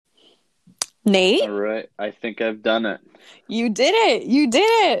Nate, All right, I think I've done it. you did it. You did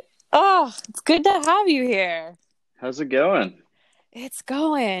it. Oh, it's good to have you here. How's it going? It's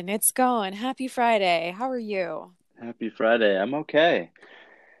going. It's going. Happy Friday. How are you? Happy Friday. I'm okay.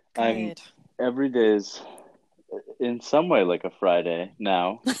 I'm Good. every day is in some way like a Friday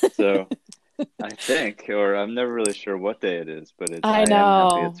now. So I think, or I'm never really sure what day it is, but I I am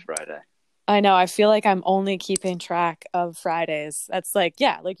happy it's know. Friday. I know. I feel like I'm only keeping track of Fridays. That's like,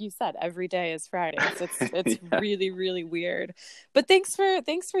 yeah, like you said, every day is Fridays. It's Yeah. really, really weird. But thanks for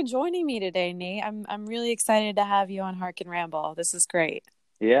joining me today, Nate. I'm really excited to have you on Hark and Ramble. This is great.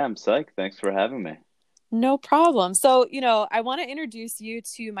 Yeah, I'm psyched. Thanks for having me. No problem. So, I want to introduce you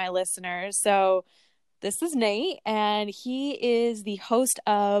to my listeners. So, this is Nate, and he is the host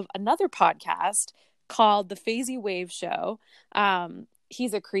of another podcast called The Phasey Wave Show.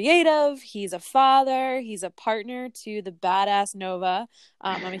 He's a creative, he's a father, he's a partner to the badass Nova.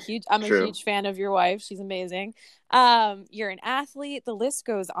 I'm a True. huge fan of your wife. She's amazing. You're an athlete. The list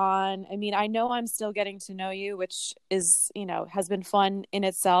goes on. I mean, I know I'm still getting to know you, which is, has been fun in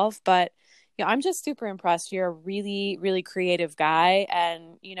itself, but I'm just super impressed. You're a really, really creative guy.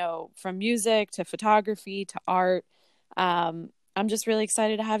 And, from music to photography to art, I'm just really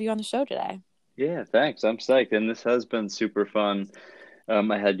excited to have you on the show today. Yeah, thanks. I'm psyched. And this has been super fun.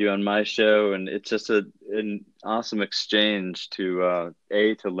 I had you on my show, and it's just an awesome exchange to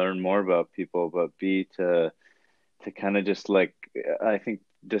A, to learn more about people, but B, to kind of just like I think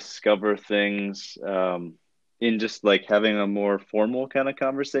discover things in just like having a more formal kind of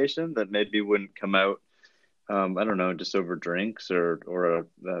conversation that maybe wouldn't come out I don't know, just over drinks or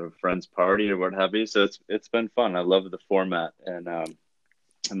a friend's party or what have you. So it's been fun. I love the format, and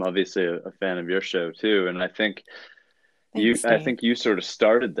I'm obviously a fan of your show too. And Thanks, I Nate. think you sort of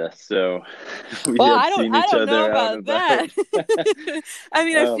started this, so we Well, have I don't seen I each don't know other out and about that. about. I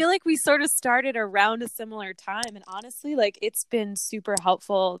mean, I um, feel like we sort of started around a similar time, and honestly, like it's been super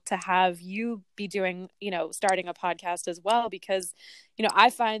helpful to have you be doing, starting a podcast as well because, I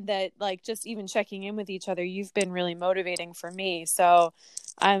find that like just even checking in with each other, you've been really motivating for me. So,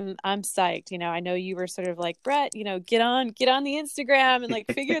 I'm psyched. I know you were sort of like, Brett, get on the Instagram and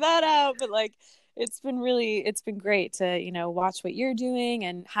like figure that out, but like it's been great to watch what you're doing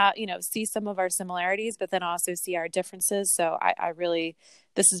and how see some of our similarities but then also see our differences, so I really,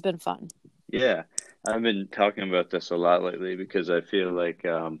 this has been fun. Yeah, I've been talking about this a lot lately because I feel like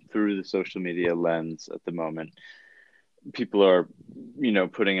through the social media lens at the moment, people are,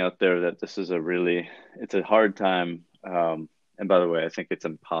 putting out there that this is it's a hard time. And by the way, I think it's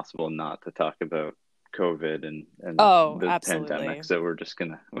impossible not to talk about COVID and Oh, the pandemic. absolutely. So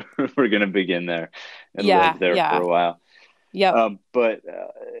we're gonna begin there and live Yeah, there for yeah. a while. Yep. But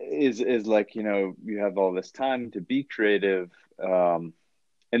is like, you have all this time to be creative.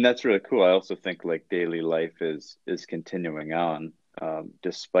 And that's really cool. I also think like daily life is continuing on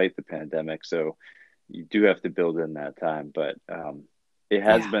despite the pandemic. So you do have to build in that time, but it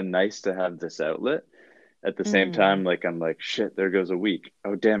has Yeah. been nice to have this outlet. At the same Mm. time, like I'm like, shit, there goes a week.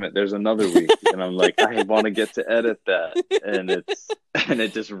 Oh, damn it, there's another week. And I'm like, I want to get to edit that. And it's and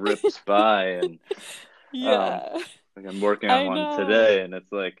it just rips by. And um Yeah, like I'm working on I one know. today, and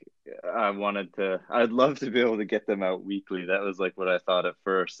it's like I'd love to be able to get them out weekly. That was like what I thought at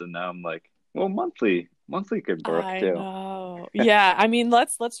first, and now I'm like, well, monthly could work I too. know. Yeah, I mean,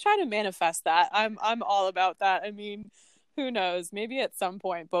 let's try to manifest that. I'm all about that. I mean, who knows? Maybe at some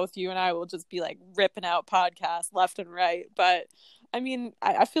point both you and I will just be like ripping out podcasts left and right. But I mean,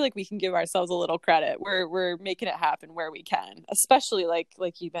 I feel like we can give ourselves a little credit. We're making it happen where we can, especially like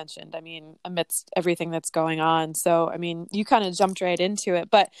you mentioned. I mean, amidst everything that's going on. So I mean, you kind of jumped right into it.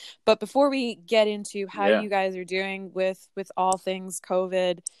 But before we get into how Yeah, you guys are doing with all things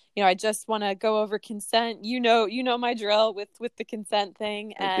COVID, I just want to go over consent. You know my drill with the consent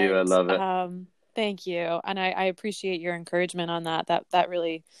thing, I do. I and love it. thank you, and I appreciate your encouragement on that. That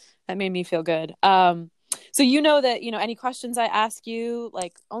really, that made me feel good. So you know that any questions I ask you,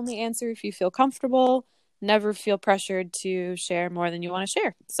 like only answer if you feel comfortable. Never feel pressured to share more than you want to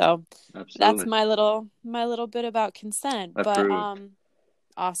share. So that's Absolutely my little bit about consent. But approved.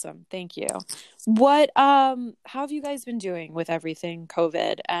 awesome. Thank you. What how have you guys been doing with everything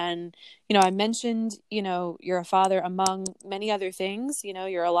COVID? And I mentioned, you're a father among many other things,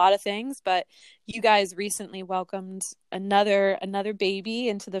 you're a lot of things, but you guys recently welcomed another baby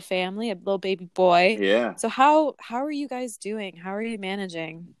into the family, a little baby boy. Yeah, So how are you guys doing? How are you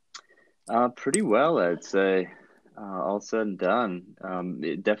managing? pretty well, I'd say. All said and done,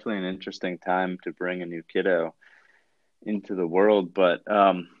 definitely an interesting time to bring a new kiddo into the world, but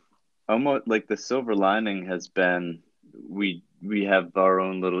almost like the silver lining has been we we have our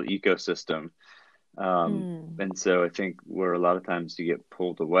own little ecosystem. Mm. And so I think where a lot of times you get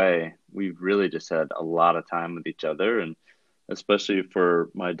pulled away, we've really just had a lot of time with each other. And especially for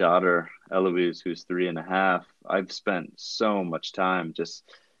my daughter, Eloise, who's 3.5, I've spent so much time just,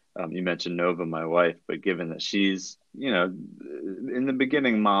 you mentioned Nova, my wife, but given that she's, in the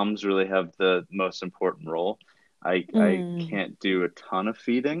beginning, moms really have the most important role. I Mm. can't do a ton of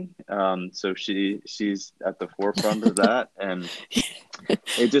feeding, so she's at the forefront of that, and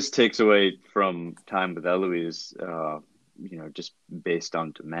it just takes away from time with Eloise, just based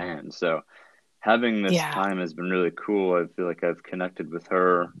on demand. So having this Yeah. time has been really cool. I feel like I've connected with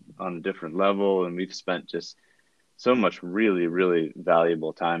her on a different level, and we've spent just so much really, really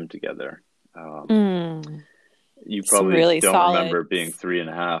valuable time together. Um, Mm. you Some probably really don't solid. remember being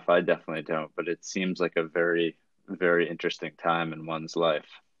 3.5. I definitely don't, but it seems like a very, very interesting time in one's life.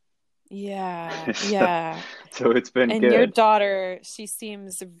 Yeah. so, Yeah. so it's been And your good. daughter, she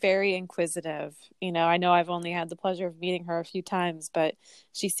seems very inquisitive. I know I've only had the pleasure of meeting her a few times, but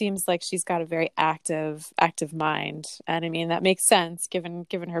she seems like she's got a very active mind. And I mean, that makes sense given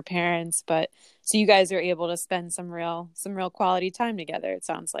her parents, but so you guys are able to spend some real quality time together, it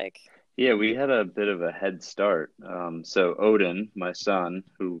sounds like. Yeah, we had a bit of a head start. So Odin, my son,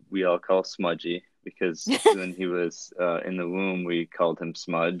 who we all call Smudgy, because when he was in the womb, we called him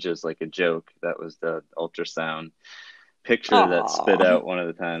Smudge as like a joke. That was the ultrasound picture that spit Oh. out one of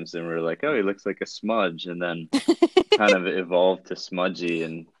the times, and we were like, "Oh, he looks like a smudge," and then kind of evolved to Smudgy.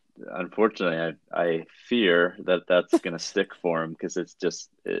 And unfortunately, I fear that that's gonna stick for him because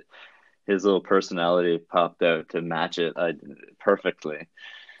his little personality popped out to match it perfectly.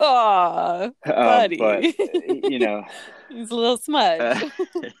 Oh, But buddy. you know, He's a little smudge.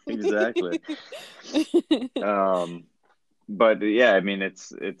 exactly. Um, but yeah, I mean,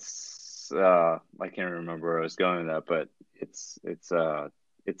 it's I can't remember where I was going with that, but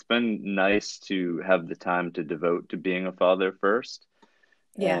it's been nice to have the time to devote to being a father first.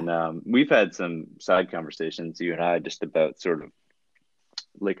 Yeah. And we've had some side conversations, you and I, just about sort of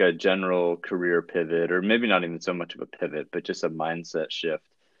like a general career pivot, or maybe not even so much of a pivot, but just a mindset shift.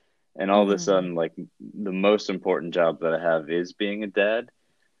 And all of a Mm. sudden, like the most important job that I have is being a dad,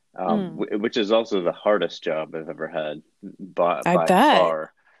 Mm. which is also the hardest job I've ever had I by bet.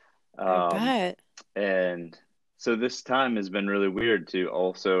 far. I Um, bet. and so this time has been really weird to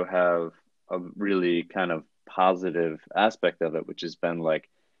also have a really kind of positive aspect of it, which has been like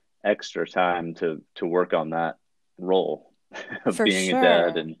extra time to work on that role of For being a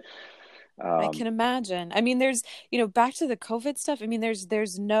dad. sure. And I um, can imagine. I mean, back to the COVID stuff. I mean,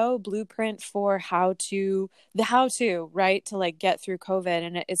 there's no blueprint for how to, right, to like get through COVID,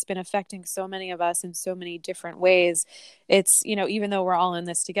 and it's been affecting so many of us in so many different ways. Even though we're all in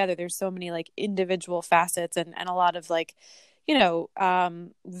this together, there's so many like individual facets and a lot of like,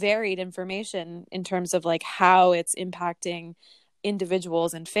 varied information in terms of like how it's impacting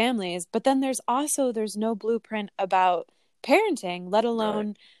individuals and families. But then there's no blueprint about parenting, let right.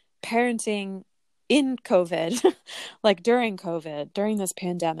 alone parenting in COVID, like during COVID, during this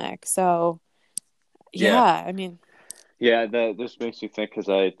pandemic. So, Yeah. yeah, I mean, Yeah, that this makes me think because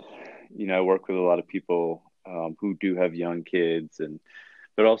I work with a lot of people who do have young kids, and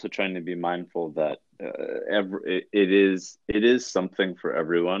but also trying to be mindful that it is something for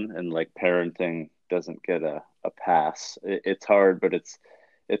everyone, and like parenting doesn't get a pass. It's hard, but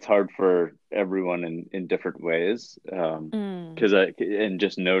it's hard for everyone in different ways. mm, Because and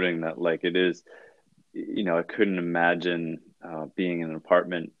just noting that like it is, I couldn't imagine being in an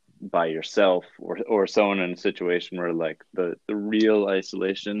apartment by yourself, or someone in a situation where like the real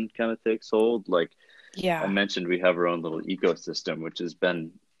isolation kind of takes hold. Like I yeah, mentioned, we have our own little ecosystem, which has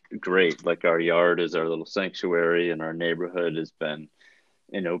been great. Like our yard is our little sanctuary, and our neighborhood has been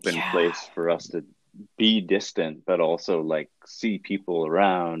an open yeah, place for us to be distant, but also like see people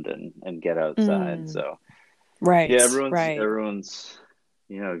around and get outside. mm, So yeah, right, right. everyone's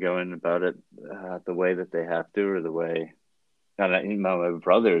going about it the way that they have to, or the way. And my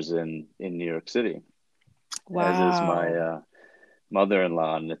brother's in New York City, as is my Wow,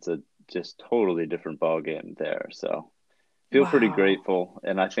 mother-in-law, and it's a just totally different ball game there. So feel pretty wow. grateful,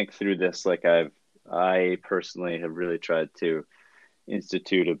 and I think through this, like I personally have really tried to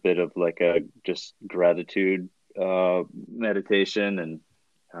institute a bit of like a just gratitude meditation, and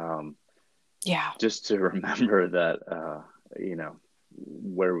um, Yeah, just to remember that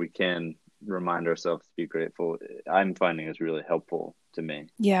where we can remind ourselves to be grateful, I'm finding is really helpful to me.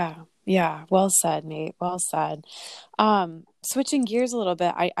 yeah. Yeah, well said, Nate. Well said. Switching gears a little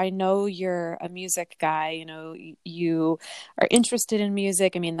bit, I know you're a music guy, you know, you are interested in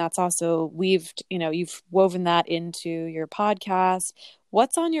music. I mean, that's also you've woven that into your podcast.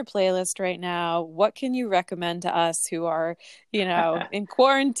 What's on your playlist right now? What can you recommend to us who are, in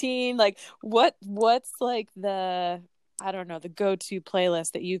quarantine? Like what's like the I don't know, the go-to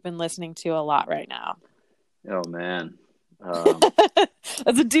playlist that you've been listening to a lot right now? Oh man.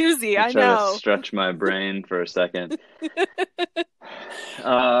 That's a doozy, I'll I try to know. stretch my brain for a second.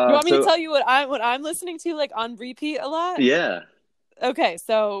 You want me to So tell you what I'm listening to like on repeat a lot? yeah. Okay,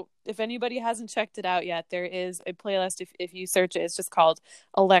 so if anybody hasn't checked it out yet, there is a playlist if you search it, it's just called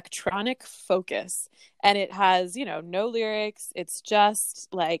Electronic Focus. And it has, no lyrics. It's just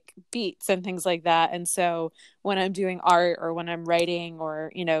like beats and things like that. And so when I'm doing art or when I'm writing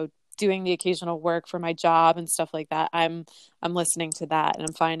or, doing the occasional work for my job and stuff like that, I'm listening to that and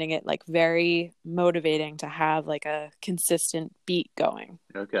I'm finding it like very motivating to have like a consistent beat going.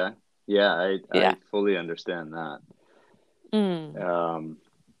 Okay. Yeah, I Yeah. fully understand that. Mm. Um,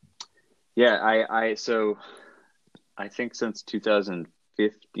 yeah, so I think since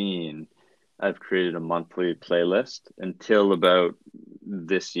 2015, I've created a monthly playlist until about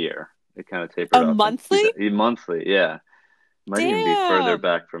this year. It kind of tapered A off in monthly? monthly, yeah. Might even be further Damn.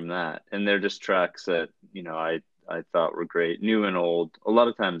 back from that. And they're just tracks that, I thought were great, new and old, a lot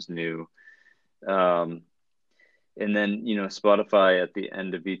of times new. Um, and then, Spotify at the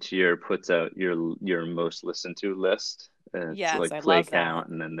end of each year puts out your most listened to list. And it's Yes, like I play love that. count,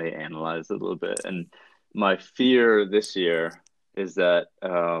 and then they analyze it a little bit. And my fear this year is that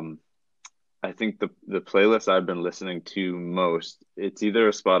I think the playlist I've been listening to most, it's either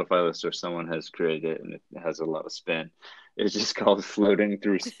a Spotify list or someone has created it and it has a lot of spin. It's just called Floating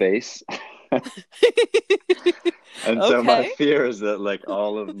Through Space. And so my Okay. fear is that like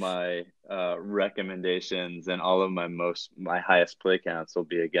all of my recommendations and all of my highest play counts will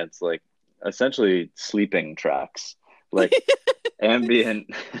be against like essentially sleeping tracks, like ambient.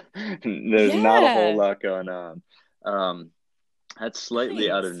 There's not a whole Yeah. lot going on. Um, that's slightly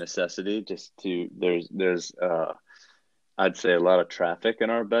out of Nice. necessity, just to there's I'd say a lot of traffic in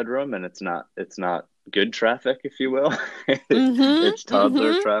our bedroom, and it's not good traffic, if you will. Mm-hmm. It's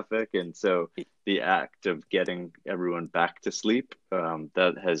toddler Mm-hmm. traffic, and so the act of getting everyone back to sleep,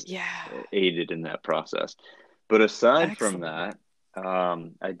 that has Yeah. aided in that process. But aside from Excellent.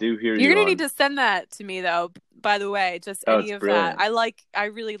 that, I do hear You're you gonna need on. to send that to me though, by the way. Just Oh, any it's of that. brilliant. I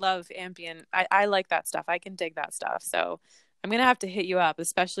really love ambient. I like that stuff. I can dig that stuff. So I'm gonna have to hit you up,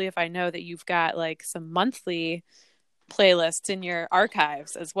 especially if I know that you've got like some monthly playlists in your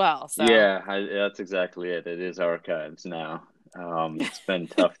archives as well. So Yeah, that's exactly it. It is archives now. It's been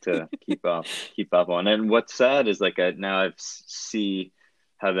tough to keep up on. And what's sad is like now see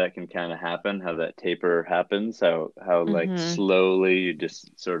how that can kind of happen, how that taper happens, how like mm-hmm. slowly you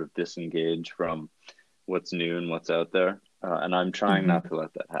just sort of disengage from what's new and what's out there. And I'm trying not Mm-hmm. to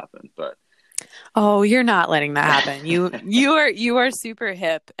let that happen, but Oh, you're not letting that happen. You are super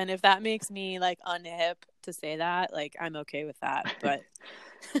hip, and if that makes me like unhip to say that, like I'm okay with that. But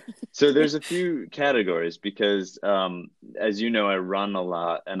so there's a few categories because, as you know, I run a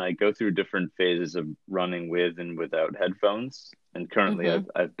lot and I go through different phases of running with and without headphones. And currently, hmm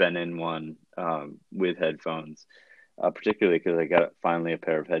I've been in one with headphones, particularly because I got finally a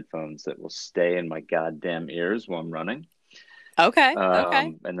pair of headphones that will stay in my goddamn ears while I'm running, okay,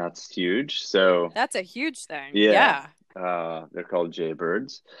 okay, and that's huge. So that's a huge thing. yeah, Yeah, they're called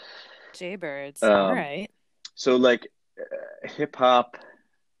Jaybirds. Jaybirds. All Um, right. so like hip hop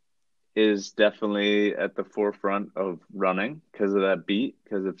is definitely at the forefront of running because of that beat,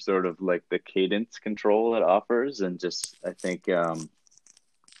 because of sort of like the cadence control it offers, and just I think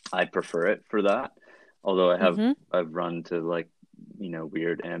I prefer it for that. Although Mm-hmm. I've run to like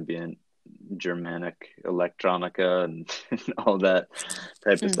weird ambient Germanic electronica and all that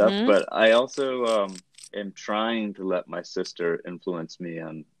type of stuff, Mm-hmm. but I also am trying to let my sister influence me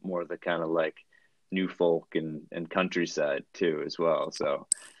on more of the kind of like new folk and countryside too as well. So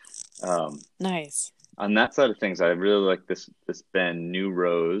um, Nice. on that side of things, I really like this band New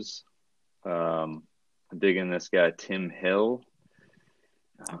Rose. I'm digging this guy Tim Hill.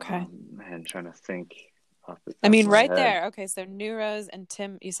 Okay. Man, trying to think off the I top of mean, my right head. there. Okay, so New Rose and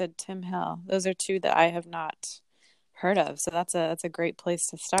Tim. You said Tim Hill. Those are two that I have not heard of. So that's a great place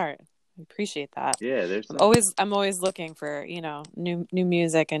to start. I appreciate that. Yeah, there's I'm some. always looking for, new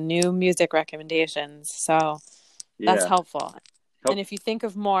music and new music recommendations. So that's Yeah, helpful. And help. if you think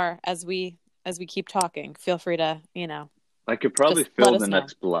of more as we keep talking, feel free to, I could probably Just let fill the us know.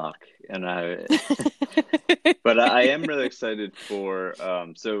 next block, and but I am really excited for.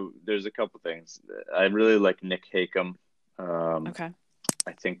 So there's a couple things. I really like Nick Hakem. Um, Okay.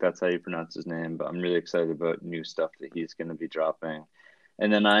 I think that's how you pronounce his name, but I'm really excited about new stuff that he's going to be dropping.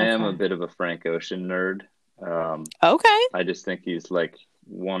 And then I am a Okay. bit of a Frank Ocean nerd. Okay. I just think he's like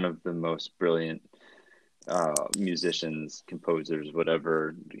one of the most brilliant musicians, composers,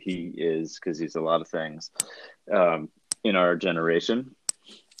 whatever he is, because he's a lot of things um, in our generation.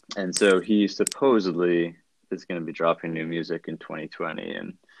 And so he supposedly is going to be dropping new music in 2020.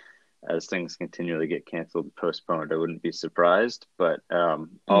 And as things continually get canceled, postponed, I wouldn't be surprised, but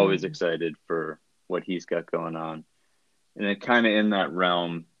always Mm. excited for what he's got going on. And then kind of in that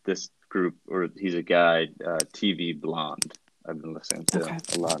realm, this group, or he's a guy, TV Blonde. I've been listening to Okay.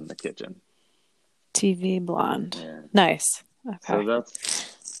 a lot in the kitchen. TV Blonde. Yeah. Nice. So Okay.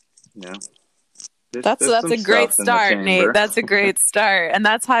 you know, there's That's some a great stuff in the start, Nate. chamber. That's a great start. And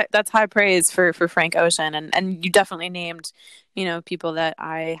that's high praise for Frank Ocean. And you definitely named, people that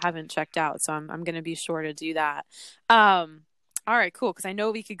I haven't checked out. So I'm gonna be sure to do that. All right, cool. Because I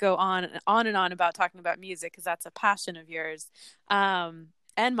know we could go on and on about talking about music because that's a passion of yours.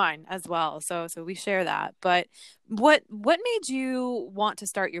 And mine as well. So we share that. But what made you want to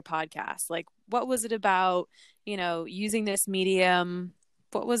start your podcast? Like what was it about, using this medium?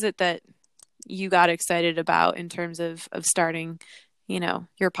 What was it that you got excited about in terms of starting,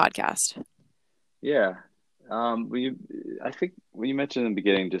 your podcast? Yeah. I think when you mentioned in the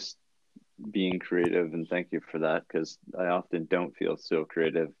beginning, just being creative, and thank you for that, because I often don't feel so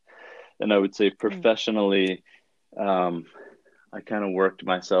creative. And I would say Mm. professionally, um, I kind of worked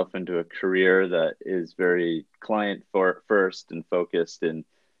myself into a career that is very client first and focused and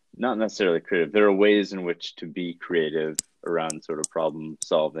not necessarily creative. There are ways in which to be creative around sort of problem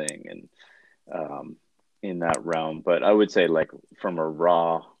solving and um, in that realm. But I would say, like, from a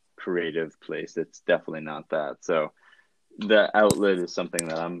raw creative place, it's definitely not that. So the outlet is something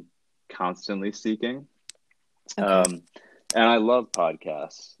that I'm constantly seeking. Okay. And I love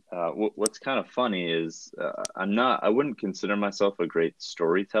podcasts. What's kind of funny is I wouldn't consider myself a great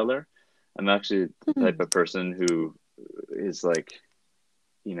storyteller. I'm actually the type Hmm. of person who is like,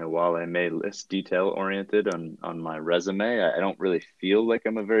 while I may list detail oriented on my resume, I don't really feel like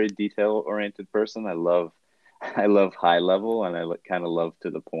I'm a very detail oriented person. I love high level, and kind of love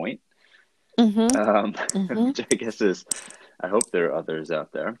to the point. Mm-hmm. Um, Mm-hmm. which I guess is, I hope there are others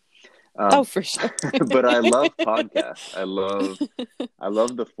out there. Oh, Um, for sure. but I love podcasts. I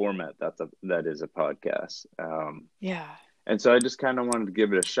love the format that is a podcast. Yeah. And so I just kind of wanted to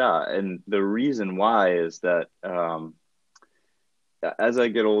give it a shot. And the reason why is that as I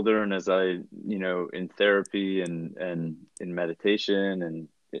get older, and as in therapy and in meditation, and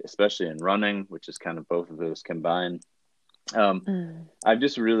especially in running, which is kind of both of those combined, um, Mm. I've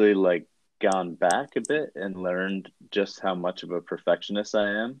just really like gone back a bit and learned just how much of a perfectionist I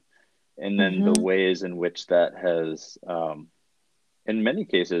am, and then the Mm-hmm. ways in which that has, in many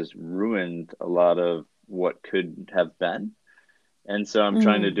cases, ruined a lot of what could have been. And so I'm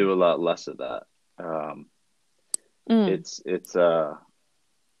trying to Mm. do a lot less of that. Um, Mm.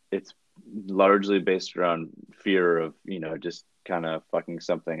 it's largely based around fear of just kind of fucking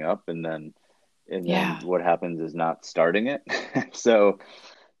something up, and then Yeah. what happens is not starting it. So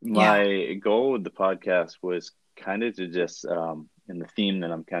Yeah. my goal with the podcast was kind of to just and the theme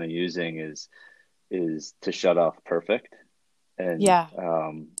that I'm kind of using is to shut off perfect, and Yeah.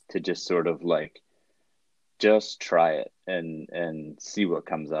 to just sort of like just try it and see what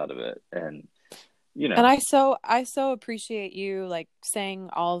comes out of it. And you And know I so appreciate you like saying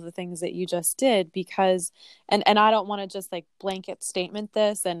all of the things that you just did because and I don't want to just like blanket statement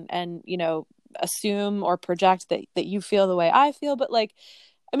this and assume or project that you feel the way I feel, but like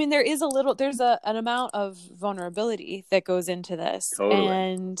I mean, there's an amount of vulnerability that goes into this. Totally.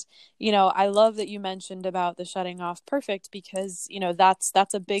 And, I love that you mentioned about the shutting off perfect because,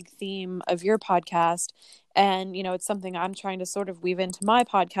 that's a big theme of your podcast. And, it's something I'm trying to sort of weave into my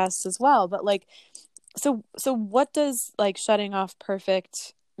podcast as well. But like, so what does like shutting off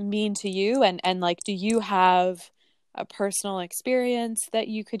perfect mean to you? And like, do you have a personal experience that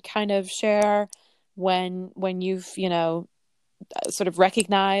you could kind of share when you've, sort of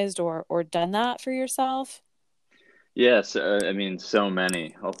recognized or done that for yourself? Yes, I mean, so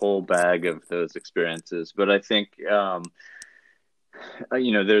many, a whole bag of those experiences. But I think,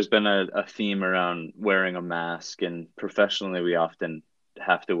 there's been a theme around wearing a mask, and professionally, we often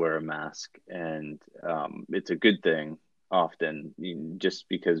have to wear a mask, and it's a good thing often, just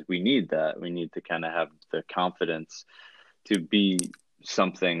because we need that. We need to kind of have the confidence to be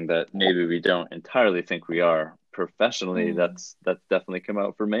something that maybe we don't entirely think we are professionally, Mm. that's definitely come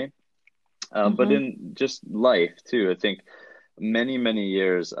out for me. But Mm-hmm. in just life too, I think many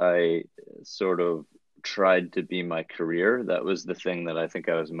years I sort of tried to be my career. That was the thing that I think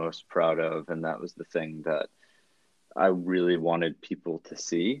I was most proud of, and that was the thing that I really wanted people to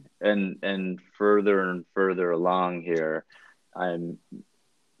see. And further and further along here, I'm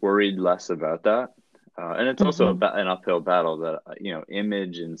worried less about that. And it's also Mm-hmm. an uphill battle that,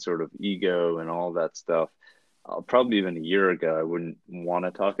 image and sort of ego and all that stuff. Probably even a year ago, I wouldn't want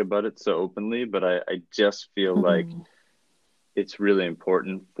to talk about it so openly, but I just feel like Mm. it's really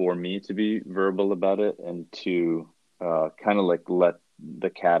important for me to be verbal about it and to kind of like let the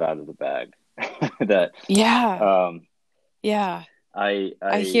cat out of the bag. That Yeah. um, Yeah. I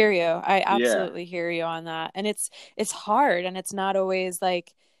I, hear you. I yeah, absolutely hear you on that. And it's hard, and it's not always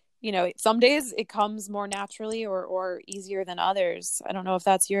like, some days it comes more naturally or easier than others. I don't know if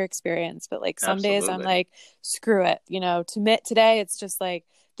that's your experience, but like some days I'm absolutely. like, screw it, today it's just like,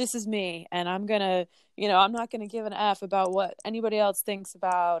 this is me, and I'm not going to give an F about what anybody else thinks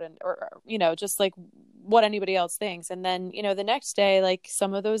about, and or just like what anybody else thinks. And then, the next day, like,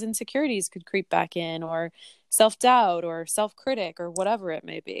 some of those insecurities could creep back in, or self-doubt or self-critic or whatever it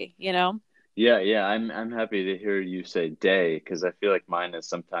may be. Yeah. I'm happy to hear you say day because I feel like mine is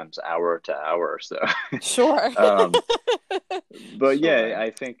sometimes hour to hour. So, Sure. um, but yeah, Sure.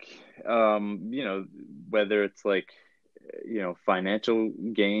 I think whether it's like financial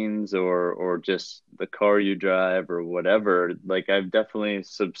gains or just the car you drive or whatever, like I've definitely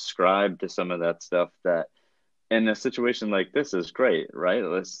subscribed to some of that stuff that in a situation like this is great,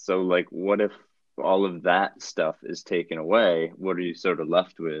 right? So like what if all of that stuff is taken away? What are you sort of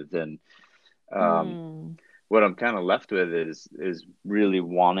left with? And um Mm. what I'm kind of left with is really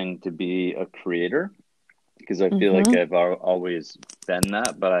wanting to be a creator because I feel like Mm-hmm. I've always been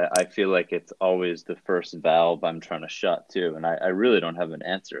that, but I feel like it's always the first valve I'm trying to shut too. And I really don't have an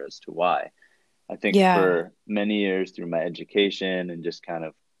answer as to why. I think Yeah. for many years through my education and just kind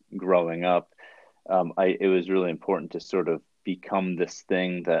of growing up, it was really important to sort of become this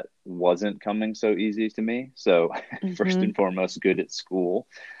thing that wasn't coming so easy to me. So first Mm-hmm. and foremost, good at school,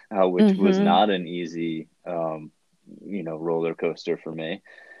 which was Mm-hmm. not an easy, roller coaster for me.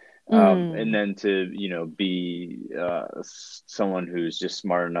 And Mm. then to be someone who's just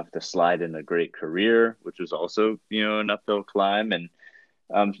smart enough to slide in a great career, which was also an uphill climb. And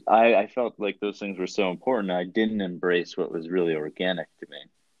I felt like those things were so important. I didn't embrace what was really organic to me.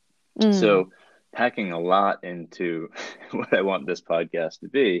 Mm. So packing a lot into what I want this podcast to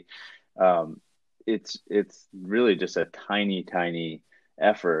be, um, it's really just a tiny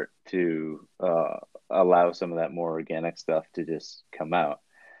effort to allow some of that more organic stuff to just come out.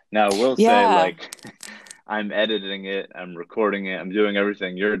 Now, I will say, Yeah. like, I'm editing it, I'm recording it, I'm doing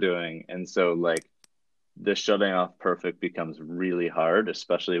everything you're doing, and so like the shutting off perfect becomes really hard,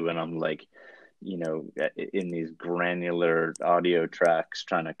 especially when I'm like, in these granular audio tracks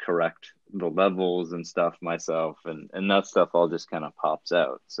trying to correct the levels and stuff myself, and that stuff all just kind of pops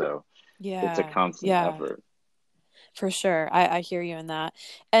out. So it's a Yeah. constant Yeah. effort. For sure. I hear you in that.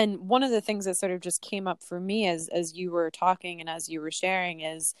 And one of the things that sort of just came up for me as you were talking and as you were sharing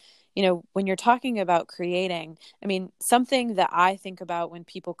is, when you're talking about creating, I mean, something that I think about when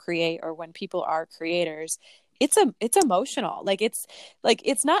people create or when people are creators, it's emotional. Like it's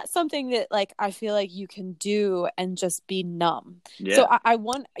not something that, like, I feel like you can do and just be numb. So Yeah, I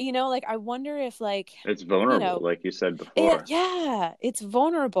want, like, I wonder if, like, it's you vulnerable, know, like you said yeah, before. yeah, it's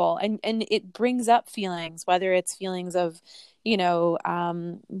vulnerable, and it brings up feelings, whether it's feelings of,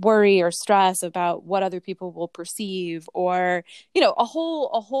 worry or stress about what other people will perceive, or, a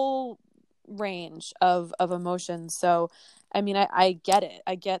whole range of emotions. So, I mean, I get it.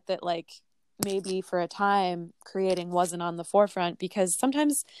 I get that, like, maybe for a time creating wasn't on the forefront because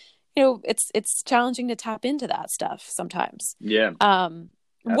sometimes, it's challenging to tap into that stuff sometimes. Yeah, um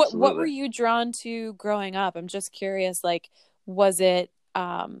what were absolutely. you drawn to growing up? I'm just curious, like, was it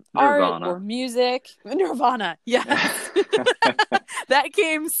art or Nirvana. music? Nirvana, yes. That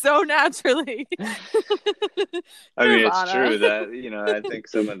came so naturally. I mean, it's Nirvana. true that, I think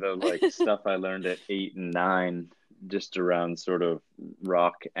some of the like stuff I learned at 8 and 9, just around sort of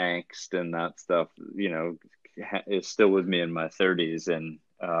rock angst and that stuff, is still with me in my 30s. And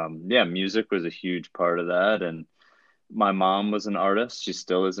yeah, music was a huge part of that. And my mom was an artist. She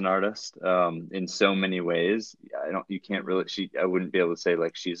still is an artist in so many ways. You can't really, I wouldn't be able to say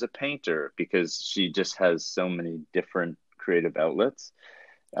like she's a painter because she just has so many different creative outlets.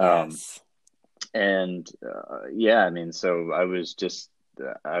 Um, Yes. and yeah, I mean, so I was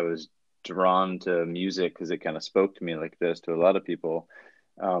drawn to music because it kind of spoke to me like this to a lot of people.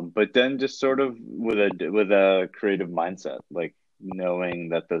 But then just sort of with a creative mindset, like knowing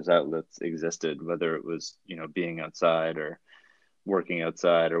that those outlets existed, whether it was, being outside or working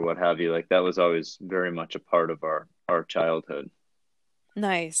outside or what have you, like that was always very much a part of our childhood.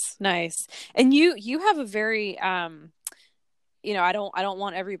 Nice, nice. And you have a very I don't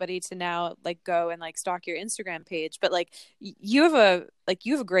want everybody to now like go and like stalk your Instagram page, but like you have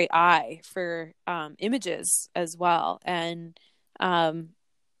a great eye for images as well. And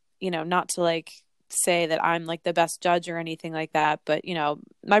not to like say that I'm like the best judge or anything like that, but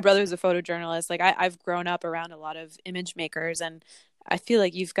my brother's a photojournalist. Like I've grown up around a lot of image makers, and I feel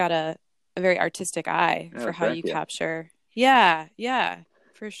like you've got a very artistic eye Oh, for how thank you you. capture. Yeah, yeah,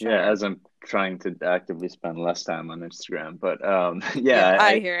 for Yeah, sure. as I'm trying to actively spend less time on Instagram, but Yeah, yeah,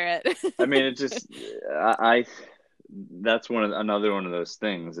 I hear I mean, it. it just I that's another one of those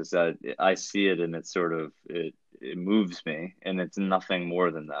things is that I see it and it moves me, and it's nothing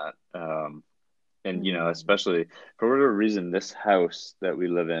more than that. And Mm. especially for whatever reason, this house that we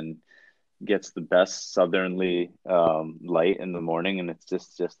live in gets the best southerly light in the morning, and it's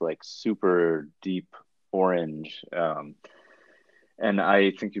just like super deep orange. And I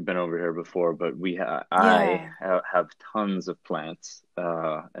think you've been over here before, but Yeah. have tons of plants,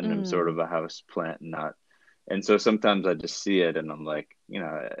 and I'm sort Mm. of a house plant nut. And so sometimes I just see it and I'm like,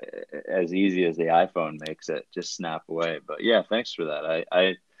 as easy as the iPhone makes it, just snap away. But yeah, thanks for that.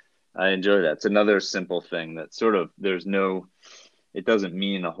 I enjoy that. It's another simple thing that sort of it doesn't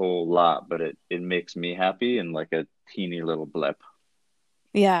mean a whole lot, but it makes me happy and like a teeny little blip.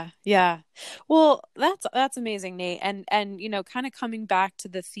 Yeah, yeah. Well, that's amazing, Nate. And kind of coming back to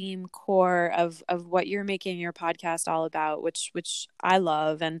the theme core of what you're making your podcast all about, which I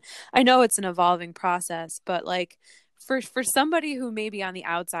love, and I know it's an evolving process, but like for somebody who maybe on the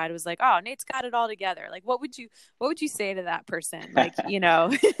outside was like, "Oh, Nate's got it all together." Like what would you say to that person? Like,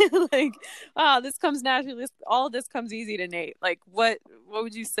 like, "Oh, this comes naturally. All of this comes easy to Nate." Like what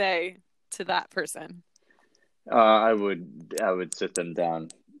would you say to that person? I would sit them down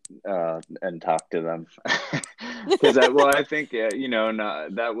and talk to them because I think no,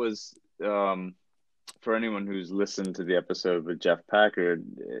 that was for anyone who's listened to the episode with Jeff Packard,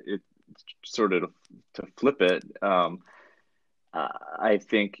 it sort of to flip it. I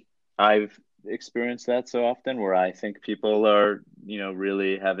think I've experienced that so often where I think people are,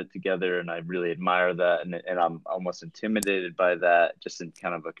 really have it together, and I really admire that, and I'm almost intimidated by that, just in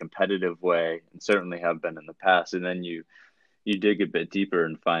kind of a competitive way, and certainly have been in the past. And then you dig a bit deeper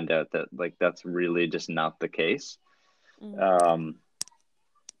and find out that like that's really just not the case. Mm. Um,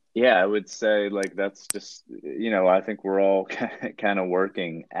 yeah, I would say like that's just, I think we're all kind of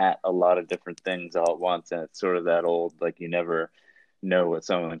working at a lot of different things all at once, and it's sort of that old like you never know what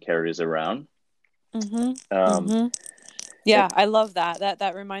someone carries around. Mm-hmm. Um, Mm-hmm. and Yeah, I love that.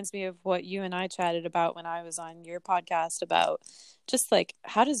 That reminds me of what you and I chatted about when I was on your podcast about just like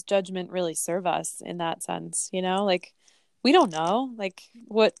how does judgment really serve us in that sense, Like we don't know like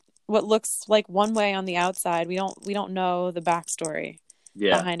what looks like one way on the outside. We don't know the backstory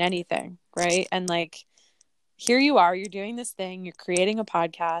yeah, behind anything, right? And like here you are, you're doing this thing, you're creating a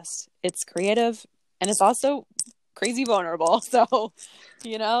podcast. It's creative and it's also crazy vulnerable. So,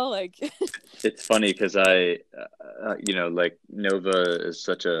 like it's funny because like Nova is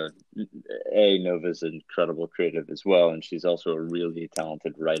Nova's an incredible creative as well, and she's also a really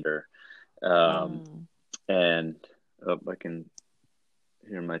talented writer. Um, mm. and I can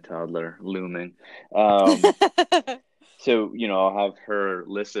hear my toddler looming. Um, so, I'll have her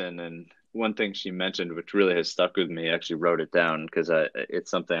listen, and one thing she mentioned, which really has stuck with me, I actually wrote it down because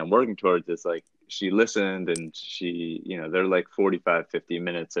it's something I'm working towards. It's like she listened and they're like 45, 50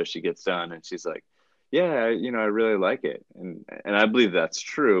 minutes. So she gets done and she's like, yeah, I really like it. And I believe that's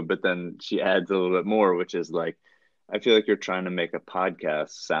true. But then she adds a little bit more, which is like, I feel like you're trying to make a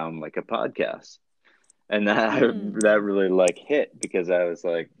podcast sound like a podcast. And that Hmm. really like hit because I was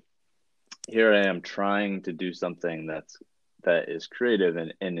like, here I am trying to do something that is creative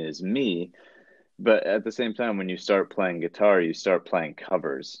and is me. But at the same time, when you start playing guitar, you start playing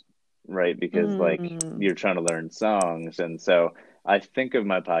covers, right? Because like Mm. you're trying to learn songs. And so I think of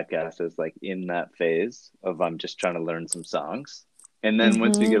my podcast as like in that phase of I'm just trying to learn some songs. And then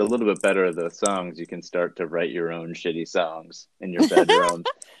once you get a Mm-hmm. little bit better at those songs, you can start to write your own shitty songs in your bedroom.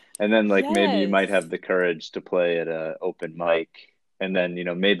 And then like maybe you might Yes. have the courage to play at a open mic, and then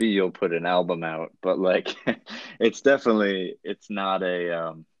maybe you'll put an album out. But like it's not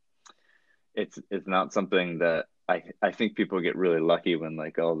it's not something that I think people get really lucky when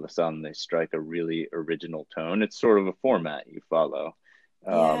like all of a sudden they strike a really original tone. It's sort of a format you follow.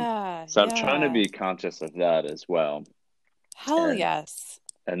 Um, Yeah. so I'm trying to Yeah. be conscious of that as well. Hell And yes.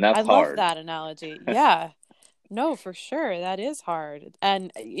 and that's I love hard. that analogy. Yeah. No, for sure. That is hard.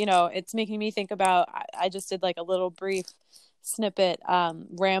 And, it's making me think about, I just did like a little brief snippet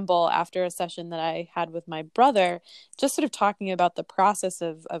ramble after a session that I had with my brother, just sort of talking about the process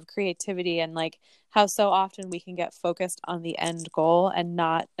of creativity and like how so often we can get focused on the end goal and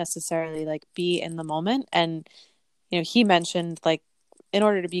not necessarily like be in the moment. And, he mentioned like in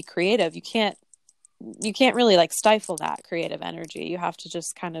order to be creative, you can't really like stifle that creative energy. You have to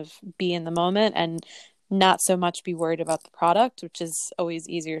just kind of be in the moment and not so much be worried about the product, which is always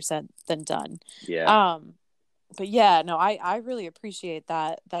easier said than done. Yeah. But yeah, no, I really appreciate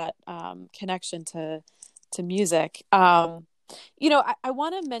that connection to music. I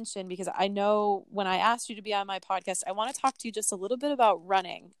want to mention, because I know when I asked you to be on my podcast, I want to talk to you just a little bit about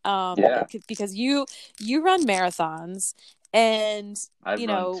running. Yeah. Because you run marathons, and I've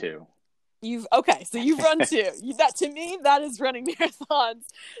run two. So you've run two. That to me, that is running marathons.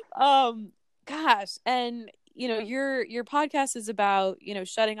 Gosh, and your podcast is about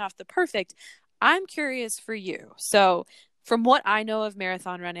shutting off the perfect. I'm curious for you. So, from what I know of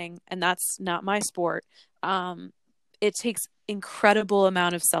marathon running, and that's not my sport, it takes incredible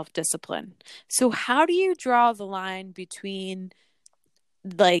amount of self-discipline. So, how do you draw the line between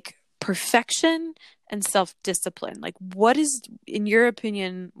like perfection and self-discipline? Like, what is, in your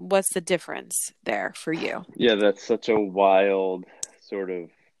opinion, what's the difference there for you? Yeah, that's such a wild sort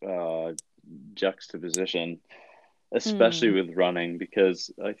of juxtaposition, especially Mm. with running, because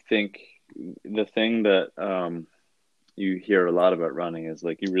I think the thing that you hear a lot about running is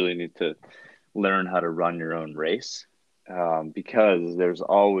like you really need to learn how to run your own race, because there's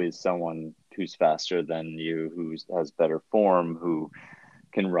always someone who's faster than you, who has better form, who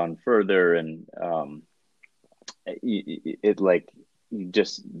can run further, and like you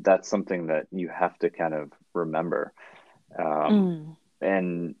just, that's something that you have to kind of remember. Um, Mm.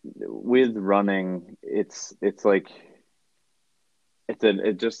 and with running, it's like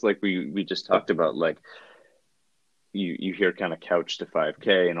it just like we just talked about, like you hear kind of Couch to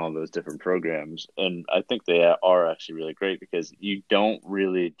 5K and all those different programs, and I think they are actually really great, because you don't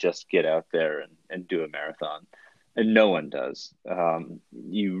really just get out there and do a marathon, and no one does.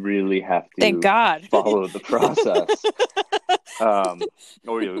 You really have Thank to God. follow the process,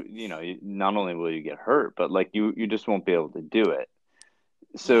 or not only will you get hurt, but like you just won't be able to do it.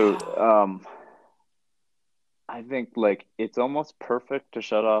 So Yeah. I think like it's almost perfect to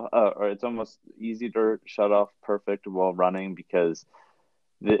shut off, or it's almost easy to shut off perfect while running, because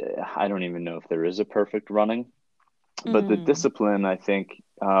I don't even know if there is a perfect running, but the Mm. discipline, I think,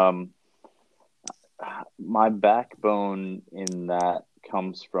 my backbone in that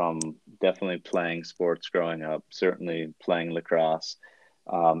comes from definitely playing sports growing up, certainly playing lacrosse,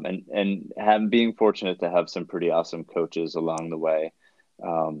 and being fortunate to have some pretty awesome coaches along the way.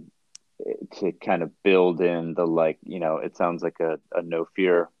 Um, to kind of build in the, like, it sounds like a no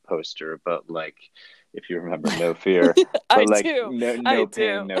fear poster, but like if you remember no fear, I but like do. I no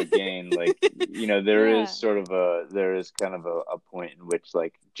pain, do. no gain. Like, there Yeah. is there is kind of a point in which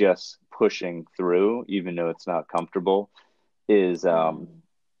like just pushing through, even though it's not comfortable, is Mm.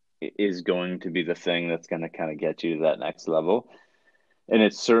 is going to be the thing that's going to kind of get you to that next level. And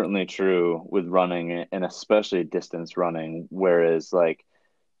it's certainly true with running, and especially distance running, whereas like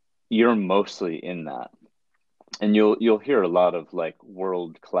you're mostly in that, and you'll hear a lot of like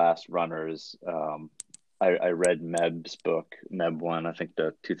world class runners. I read Meb's book, Meb One, I think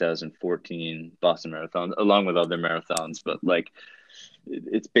the 2014 Boston Marathon, along with other marathons, but like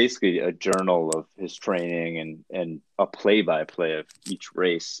it's basically a journal of his training and a play by play of each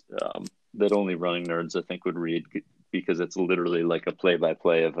race, that only running nerds I think would read, because it's literally like a play by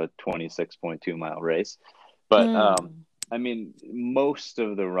play of a 26.2 mile race. But Mm. I mean, most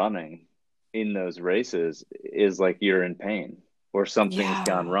of the running in those races is like you're in pain, or something's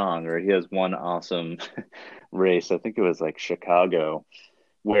gone Yeah. wrong, or he has one awesome race. I think it was like Chicago,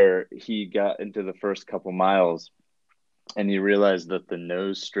 where he got into the first couple miles and he realized that the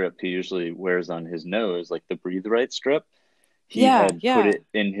nose strip he usually wears on his nose, like the Breathe Right strip, he Yeah. had put Yeah. it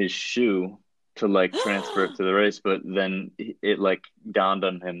in his shoe to like transfer it to the race, but then it like dawned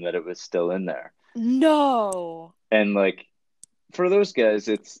on him that it was still in there. No. And like for those guys,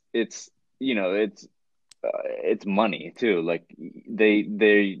 it's it's money too. Like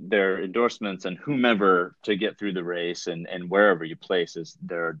their endorsements and whomever to get through the race, and wherever you place is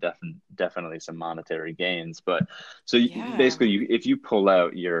there are definitely some monetary gains. But so Yeah. basically, if you pull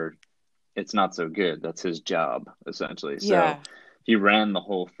out, it's not so good. That's his job essentially. So Yeah. he ran the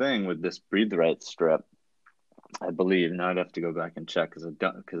whole thing with this Breathe Right strip, I believe. Now I'd have to go back and check,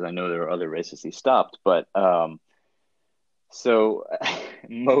 because I know there are other races he stopped, but So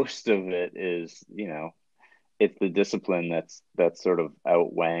most of it is, it's the discipline that's sort of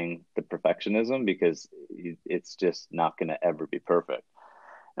outweighing the perfectionism, because it's just not going to ever be perfect.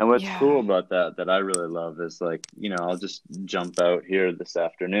 And what's cool Yeah. about that I really love is, like, I'll just jump out here this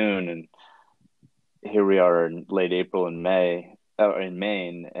afternoon, and here we are in late April and May, in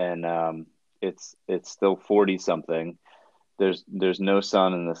Maine, and it's still 40 something. There's no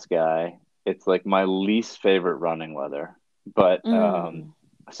sun in the sky. It's like my least favorite running weather. But Mm.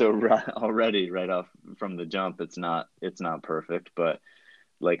 so already right off from the jump, it's not perfect, but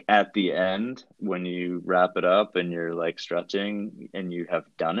like at the end, when you wrap it up and you're like stretching and you have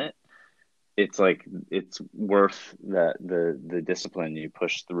done it, it's like it's worth that the discipline you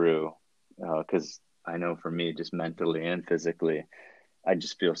push through, because I know for me, just mentally and physically, I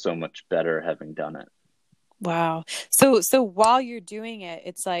just feel so much better having done it. Wow. So while you're doing it,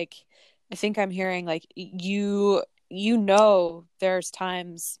 it's like I think I'm hearing like there's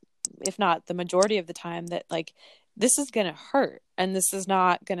times, if not the majority of the time, that like this is gonna hurt and this is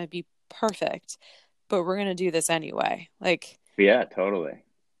not gonna be perfect, but we're gonna do this anyway. Like But yeah, totally.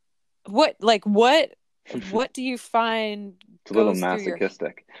 what do you find It's a little goes through your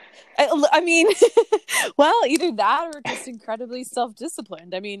masochistic. I mean, well, either that or just incredibly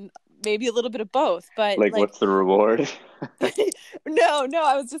self-disciplined. I mean, maybe a little bit of both, but Like, like what's the reward? no,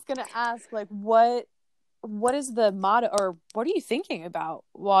 I was just gonna ask, like, what is the motto, or what are you thinking about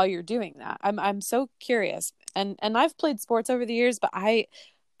while you're doing that? I'm so curious, and I've played sports over the years, but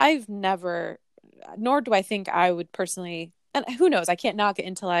I've never, nor do I think I would personally. And who knows? I can't knock it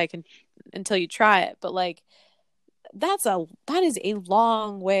until you try it, but like that is a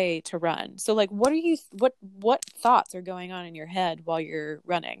long way to run. So like what thoughts are going on in your head while you're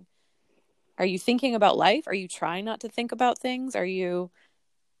running? Are you thinking about life? Are you trying not to think about things? Are you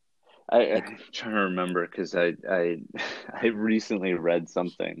like I'm trying to remember, because I I recently read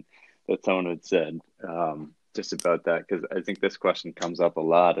something that someone had said, just about that, because I think this question comes up a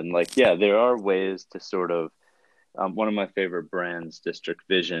lot. And like, yeah, there are ways to sort of, one of my favorite brands, District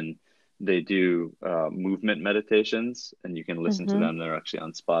Vision, they do movement meditations, and you can listen to mm-hmm. them. They're actually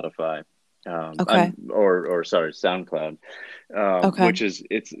on Spotify, Okay. or sorry, SoundCloud, Okay. which is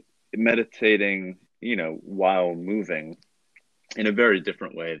it's meditating, while moving in a very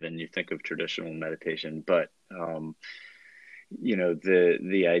different way than you think of traditional meditation. But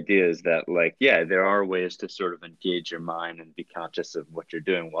the idea is that, like, yeah, there are ways to sort of engage your mind and be conscious of what you're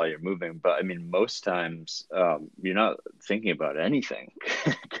doing while you're moving. But I mean, most times, you're not thinking about anything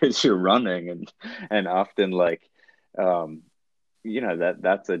because you're running, and often, like, um,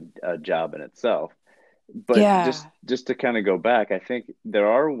 that's a job in itself. But just Yeah. just to kind of go back, I think there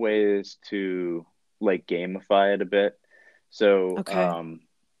are ways to, like, gamify it a bit. So, Okay.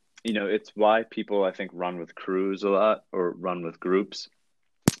 it's why people, I think, run with crews a lot, or run with groups,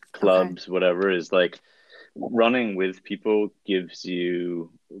 Okay. clubs, whatever. Is like running with people gives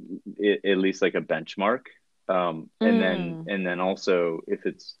you, at least like a benchmark. Mm. And then also,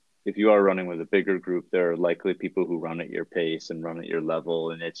 if you are running with a bigger group, there are likely people who run at your pace and run at your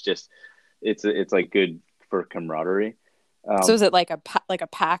level, and it's like good for camaraderie. So Um, is it like a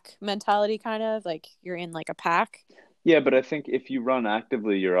pack mentality, kind of like you're in like a pack? Yeah, but I think if you run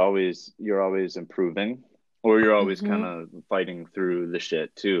actively, you're always improving, or you're always kind Mm-hmm. of fighting through the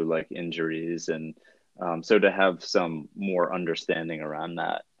shit too, like injuries, and so to have some more understanding around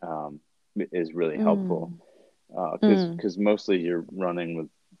that, is really helpful, Mm. Mm. because mostly you're running with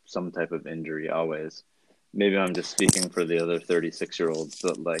some type of injury always. Maybe I'm just speaking for the other 36-year-olds,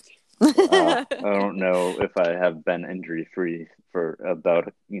 but like, I don't know if I have been injury free for about,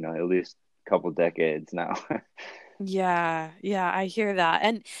 at least a couple decades now. Yeah, yeah, I hear that.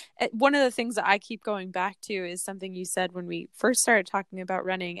 And one of the things that I keep going back to is something you said when we first started talking about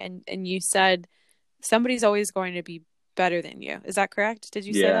running, and you said somebody's always going to be better than you. Is that correct? Did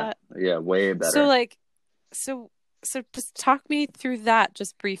you say Yeah, that? yeah, way So better. like so so just talk me through that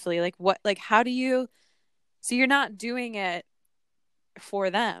just briefly. Like how do you, so you're not doing it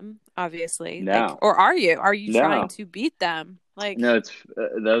for them, obviously. Like, No, or are you? Are you trying no, to beat them? Like, no.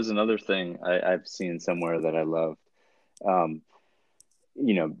 That was another thing I've seen somewhere that I love. Um,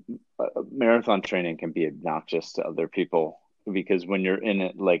 Marathon training can be obnoxious to other people, because when you're in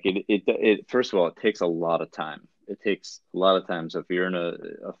it, like, it first of all, it takes a lot of time. It takes a lot of time. So if you're in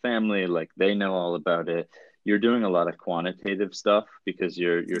a family, like, they know all about it. You're doing a lot of quantitative stuff, because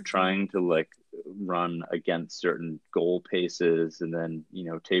you're mhm. trying to, like, run against certain goal paces, and then,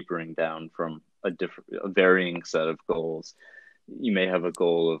 tapering down from a varying set of goals. You may have a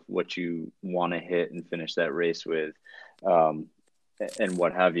goal of what you want to hit and finish that race with. Um, and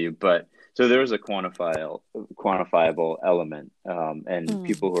what have you. But so there's a quantifiable element, and Mm.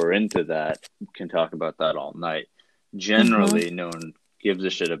 people who are into that can talk about that all night. Mm-hmm. Generally, no one gives a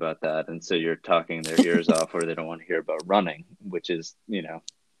shit about that, and so you're talking their ears off, or they don't want to hear about running, which is,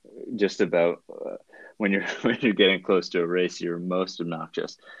 just about when you're when you're getting close to a race, you're most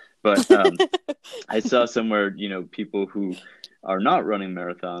obnoxious. But I saw somewhere, people who are not running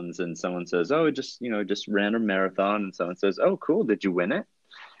marathons, and someone says, "Oh, just ran a marathon," and someone says, "Oh, cool, did you win it?"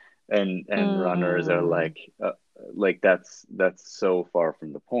 And runners are Mm. like that's so far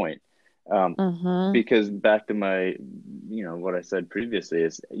from the point. Um, Mm-hmm. because back to my, what I said previously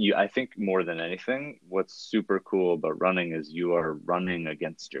is I think more than anything, what's super cool about running is you are running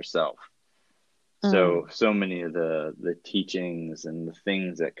against yourself. Mm. So many of the teachings and the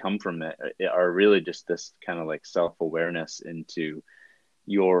things that come from it are really just this kind of like self-awareness into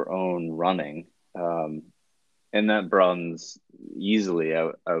your own running. And that broadens easily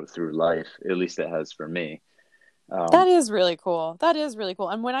out through life. At least it has for me. That Um, is really cool. That is really cool.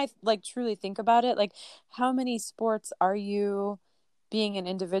 And when I like truly think about it, like how many sports are you being an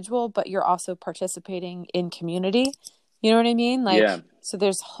individual, but you're also participating in community? You know what I mean? Like, yeah, so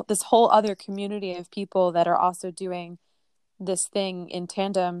there's this whole other community of people that are also doing this thing in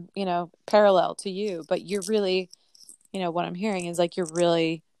tandem, parallel to you, but you're really, what I'm hearing is like you're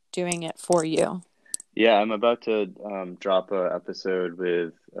really doing it for you. yeah. I'm about to drop a episode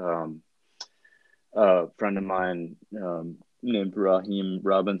with a friend of mine named Raheem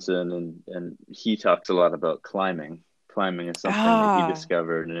Robinson, and he talks a lot about climbing. Climbing is something that he Ah.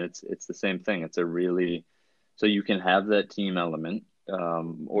 discovered, and it's the same thing. It's a really so you can have that team element,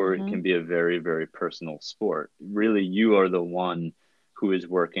 or it Mm-hmm. can be a very, very personal sport. Really, you are the one who is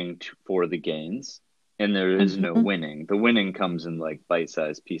working for the gains, and there is no Mm-hmm. winning. The winning comes in like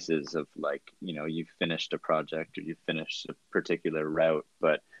bite-sized pieces of like, you've finished a project or you've finished a particular route,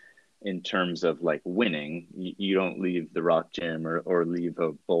 but in terms of like winning, you don't leave the rock gym or leave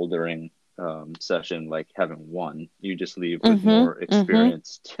a bouldering session like having won. You just leave with Mm-hmm. more Mm-hmm.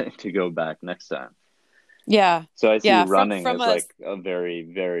 experience to go back next time. Yeah. So I see Yeah. running From as a like a very,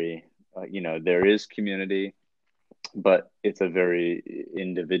 very, there is community, but it's a very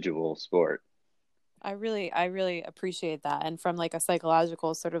individual sport. I really appreciate that. And from like a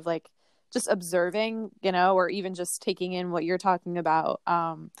psychological sort of like just observing, or even just taking in what you're talking about,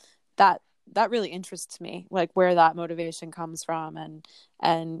 that that really interests me, like where that motivation comes from, and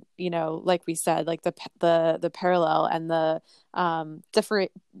like we said, like the parallel and the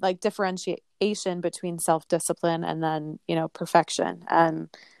differentiation between self-discipline and then, perfection. And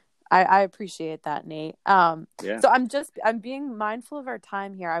I appreciate that, Nate. Yeah, So I'm being mindful of our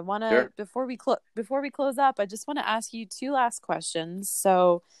time here. I want to sure. before we close up, I just want to ask you two last questions.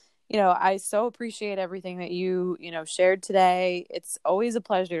 So, I so appreciate everything that you shared today. It's always a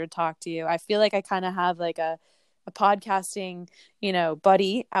pleasure to talk to you. I feel like I kind of have like a podcasting,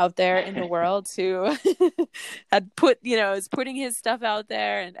 buddy out there in the world who had is putting his stuff out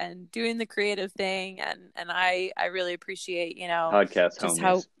there and doing the creative thing, and I really appreciate, Podcast just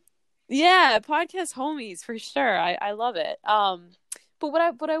how, homies. yeah, podcast homies for sure. I love it. But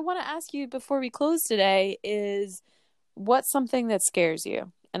what I want to ask you before we close today is what's something that scares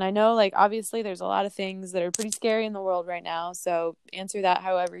you? And I know, like, obviously there's a lot of things that are pretty scary in the world right now, so answer that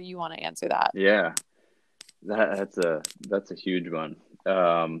however you want to answer that. Yeah, that's a huge one.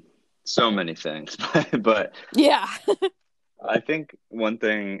 So many things, but Yeah. I think one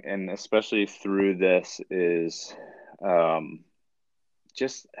thing, and especially through this, is um,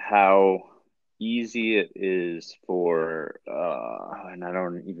 just how easy it is and I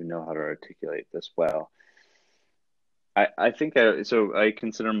don't even know how to articulate this well. I think I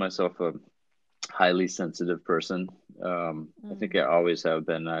consider myself a highly sensitive person. I think Mm, I always have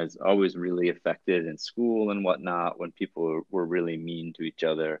been. I was always really affected in school and whatnot when people were really mean to each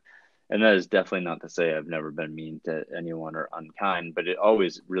other. And that is definitely not to say I've never been mean to anyone or unkind, but it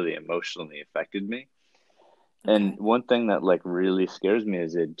always really emotionally affected me. And okay. one thing that like really scares me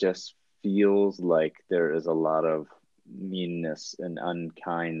is it just feels like there is a lot of meanness and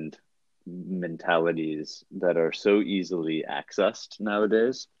unkind mentalities that are so easily accessed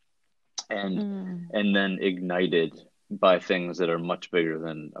nowadays and Mm, and then ignited by things that are much bigger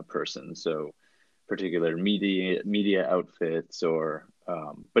than a person. So particular media outfits or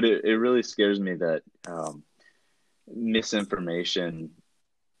but it really scares me that misinformation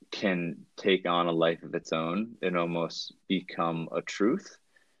can take on a life of its own and almost become a truth.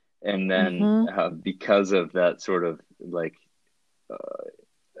 And then mm-hmm. because of that sort of like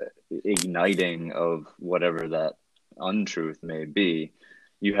igniting of whatever that untruth may be,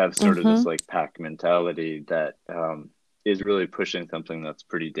 you have sort of this Mm-hmm. like pack mentality that is really pushing something that's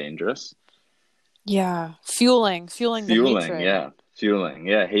pretty dangerous. Yeah. Fueling the hatred. Fueling.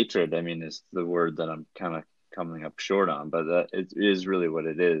 Yeah, hatred, I mean, is the word that I'm kind of coming up short on, but that it is really what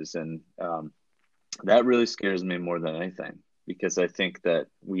it is. And that really scares me more than anything because I think that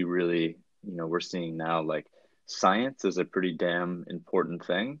we really, we're seeing now like science is a pretty damn important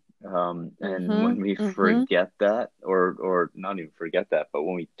thing. And Mm-hmm. when we Mm-hmm. forget that, or not even forget that, but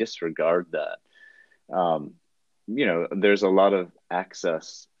when we disregard that, um, there's a lot of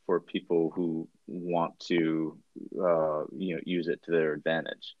access for people who want to, use it to their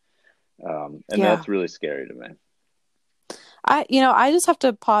advantage. And Yeah. that's really scary to me. I just have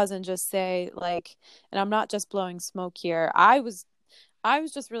to pause and just say, like, and I'm not just blowing smoke here. I was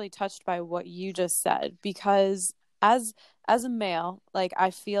just really touched by what you just said because as as a male, like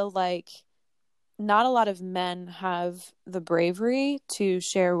I feel like not a lot of men have the bravery to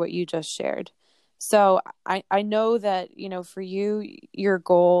share what you just shared. So I know that, for you, your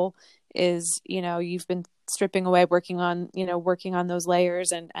goal is, you've been stripping away, working on those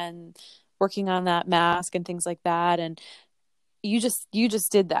layers and working on that mask and things like that. And you just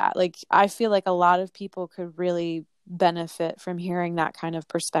did that. Like I feel like a lot of people could really benefit from hearing that kind of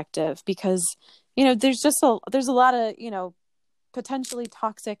perspective because, there's a lot of, potentially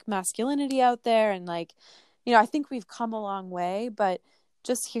toxic masculinity out there, and like, I think we've come a long way, but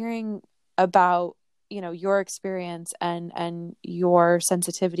just hearing about, your experience and your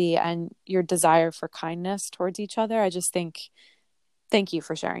sensitivity and your desire for kindness towards each other, I just think thank you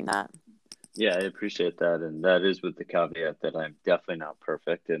for sharing that. Yeah, I appreciate that, and that is with the caveat that I'm definitely not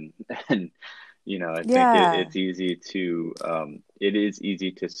perfect, and and I think Yeah. it is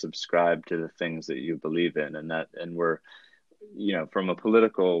easy to subscribe to the things that you believe in, and we're, from a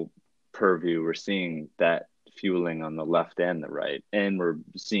political purview, we're seeing that fueling on the left and the right, and we're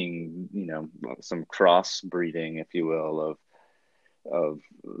seeing, some crossbreeding, if you will, of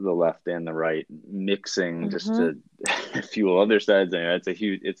the left and the right mixing just Mm-hmm. to fuel other sides. And it's a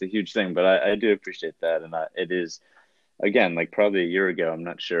huge thing, but I do appreciate that, and it is, again, like probably a year ago, I'm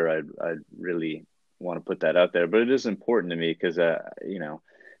not sure I'd really want to put that out there, but it is important to me because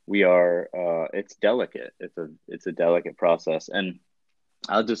we are it's delicate. It's a delicate process, and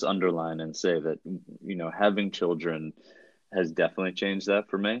I'll just underline and say that having children has definitely changed that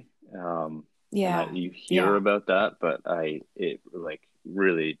for me. And Yeah. you hear Yeah. about that, but it like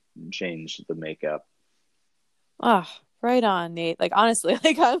really changed the makeup. Oh, right on, Nate. Like honestly,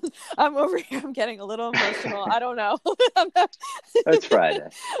 like I'm over here. I'm getting a little emotional. I don't know. I'm not... It's Friday.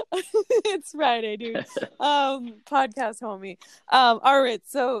 It's Friday, dude. Podcast homie. All right.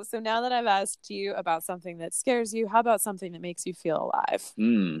 So now that I've asked you about something that scares you, how about something that makes you feel alive?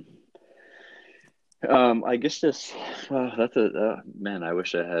 Mm. I guess this. That's a man. I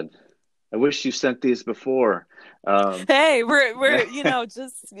wish you sent these before. Um, Hey, we're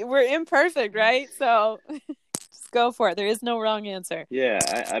just we're imperfect, right? So just go for it. There is no wrong answer. yeah,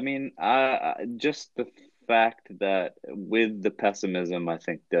 I mean, just the fact that with the pessimism, I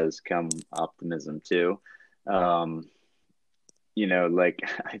think does come optimism too. Um, like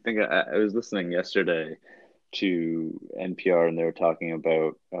I think I was listening yesterday to NPR, and they were talking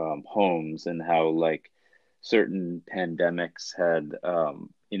about homes and how like certain pandemics had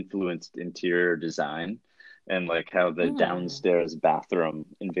influenced interior design, and like how the Mm. downstairs bathroom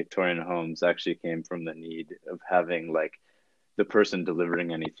in Victorian homes actually came from the need of having like the person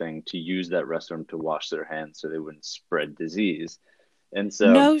delivering anything to use that restroom to wash their hands so they wouldn't spread disease. And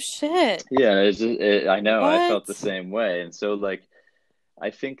so, No shit. yeah, I know I What? felt the same way. And so, like, I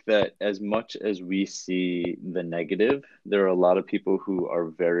think that as much as we see the negative, there are a lot of people who are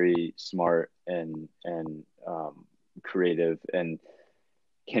very smart and creative and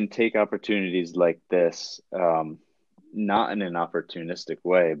can take opportunities like this, not in an opportunistic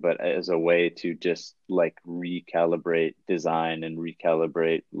way, but as a way to just like recalibrate design and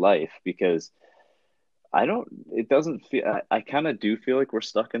recalibrate life. Because I don't, it doesn't feel, I kind of do feel like we're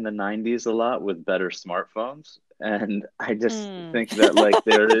stuck in the 90s a lot with better smartphones. And I just Mm. think that like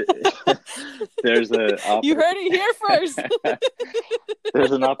there's a You heard it here first.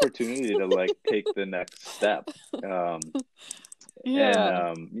 there's an opportunity to like take the next step. Um,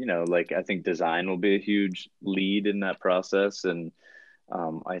 and Yeah. like I think design will be a huge lead in that process. And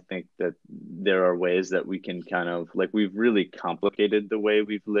I think that there are ways that we can kind of like we've really complicated the way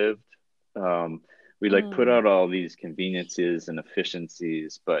we've lived. Um, we like put Mm. out all these conveniences and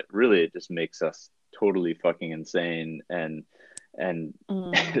efficiencies, but really it just makes us totally fucking insane. And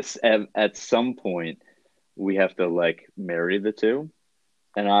Mm. at some point we have to like marry the two.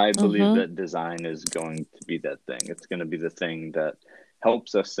 And I believe Mm-hmm. that design is going to be that thing. It's going to be the thing that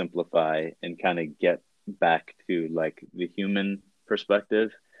helps us simplify and kind of get back to like the human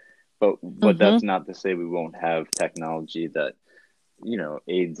perspective. But Mm-hmm. that's not to say we won't have technology that,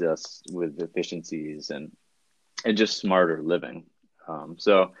 aids us with efficiencies and just smarter living.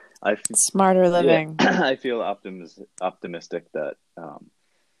 So Smarter yeah, living. I feel optimistic that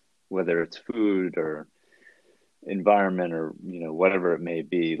whether it's food or environment or whatever it may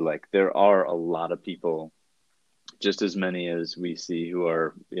be, like there are a lot of people, just as many as we see, who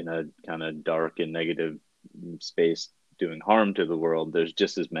are in a kind of dark and negative space doing harm to the world. There's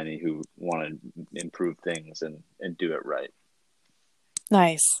just as many who want to improve things and do it right.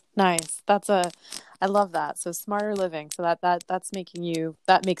 Nice, nice. I love that. So smarter living. So that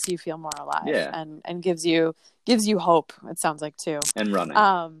makes you feel more alive Yeah, and gives you hope. It sounds like too. and running.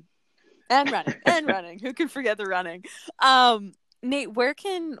 Um, and running. Who can forget the running? Nate, where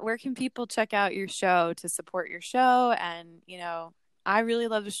can people check out your show to support your show? And I really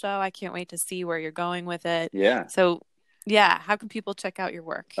love the show. I can't wait to see where you're going with it. Yeah. So, yeah, how can people check out your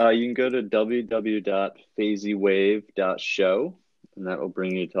work? You can go to www.phasywave.show, and that will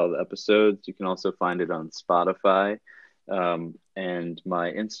bring you to all the episodes. You can also find it on Spotify. And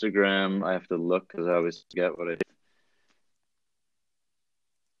my Instagram, I have to look because I always forget what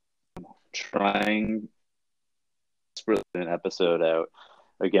I'm trying to put an episode out.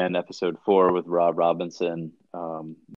 Again, episode 4 with Rob Robinson.